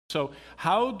So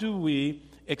how do we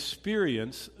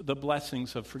experience the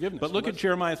blessings of forgiveness? But look at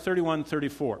Jeremiah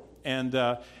 31:34. And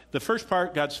the first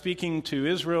part, God speaking to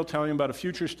Israel, telling him about a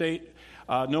future state.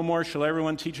 No more shall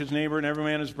everyone teach his neighbor and every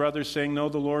man his brother, saying, know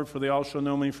the Lord, for they all shall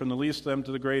know me, from the least of them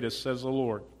to the greatest, says the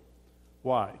Lord.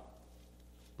 Why?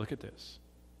 Look at this.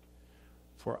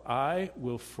 For I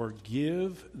will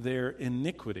forgive their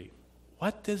iniquity.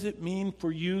 What does it mean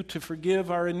for you to forgive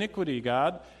our iniquity,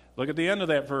 God? Look at the end of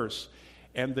that verse.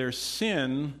 And their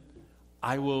sin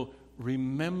I will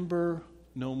remember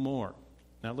no more.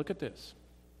 Now look at this.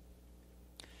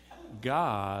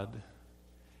 God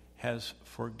has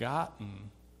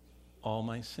forgotten all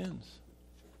my sins.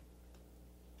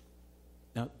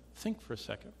 Now think for a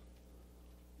second.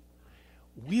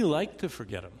 We like to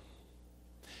forget them.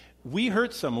 We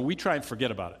hurt someone, we try and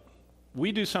forget about it.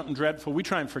 We do something dreadful, we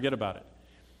try and forget about it.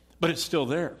 But it's still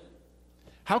there.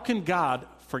 How can God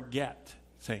forget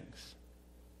things?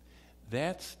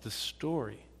 That's the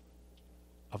story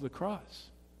of the cross.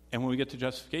 And when we get to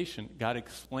justification, God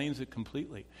explains it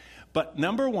completely. But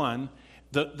number one,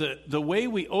 the way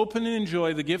we open and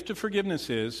enjoy the gift of forgiveness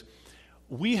is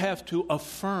we have to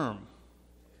affirm.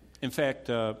 In fact,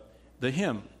 the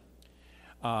hymn,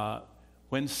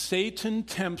 when Satan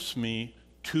tempts me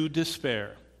to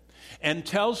despair and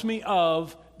tells me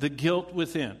of the guilt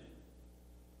within,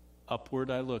 upward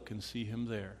I look and see him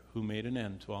there who made an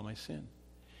end to all my sin.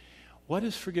 What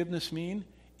does forgiveness mean?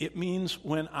 It means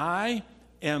when I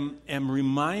am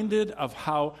reminded of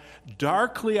how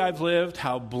darkly I've lived,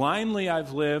 how blindly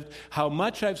I've lived, how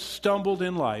much I've stumbled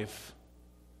in life,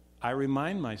 I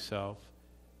remind myself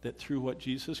that through what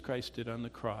Jesus Christ did on the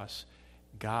cross,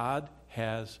 God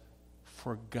has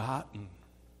forgotten.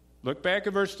 Look back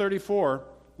at verse 34,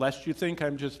 lest you think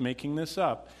I'm just making this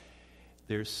up.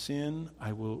 Their sin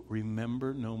I will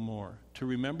remember no more. To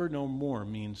remember no more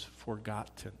means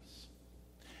forgotten.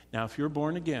 Now, if you're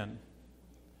born again,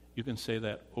 you can say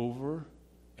that over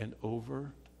and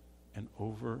over and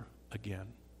over again.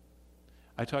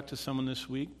 I talked to someone this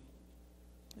week,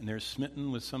 and they're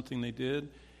smitten with something they did,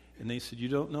 and they said, you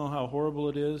don't know how horrible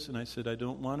it is? And I said, I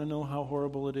don't want to know how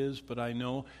horrible it is, but I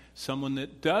know someone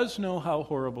that does know how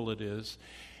horrible it is,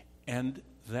 and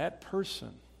that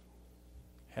person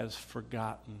has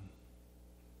forgotten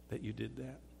that you did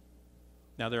that.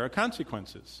 Now, there are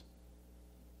consequences.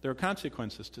 There are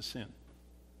consequences to sin,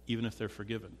 even if they're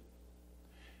forgiven.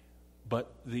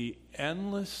 But the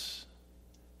endless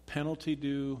penalty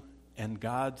due and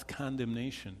God's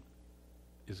condemnation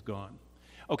is gone.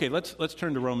 Okay, let's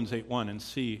turn to Romans 8:1 and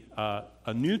see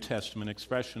a New Testament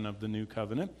expression of the new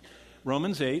covenant.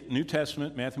 Romans 8, New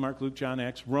Testament, Matthew, Mark, Luke, John,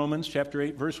 Acts, Romans chapter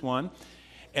 8, verse 1.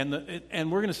 And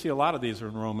we're going to see a lot of these are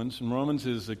in Romans, and Romans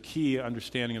is a key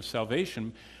understanding of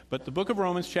salvation. But the book of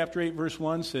Romans, chapter 8, verse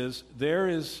 1 says, there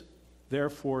is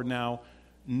therefore now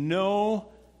no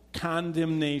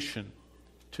condemnation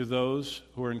to those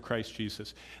who are in Christ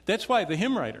Jesus. That's why the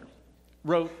hymn writer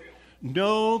wrote,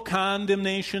 no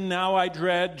condemnation now I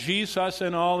dread, Jesus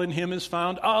and all in him is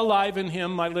found, alive in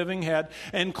him my living head,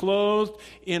 and clothed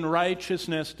in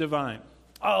righteousness divine.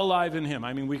 Alive in him.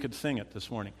 I mean, we could sing it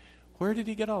this morning. Where did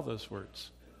he get all those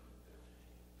words?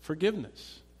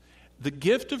 Forgiveness. The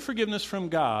gift of forgiveness from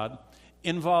God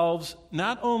involves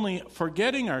not only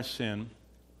forgetting our sin,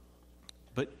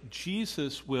 but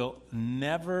Jesus will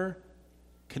never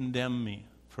condemn me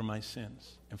for my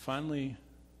sins. And finally,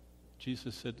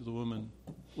 Jesus said to the woman,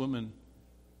 woman,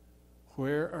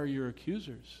 where are your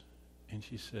accusers? And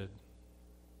she said,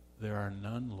 there are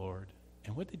none, Lord.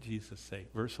 And what did Jesus say?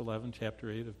 Verse 11, chapter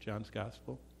 8 of John's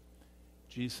Gospel.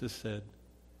 Jesus said,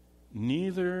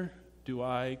 neither do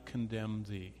I condemn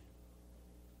thee.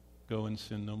 Go and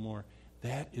sin no more.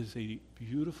 That is a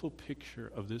beautiful picture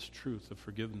of this truth of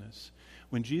forgiveness.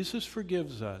 When Jesus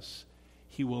forgives us,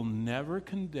 he will never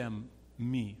condemn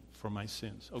me for my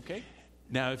sins. Okay?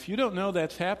 Now, if you don't know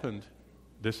that's happened,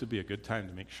 this would be a good time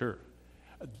to make sure.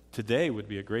 Today would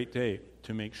be a great day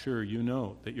to make sure you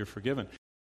know that you're forgiven.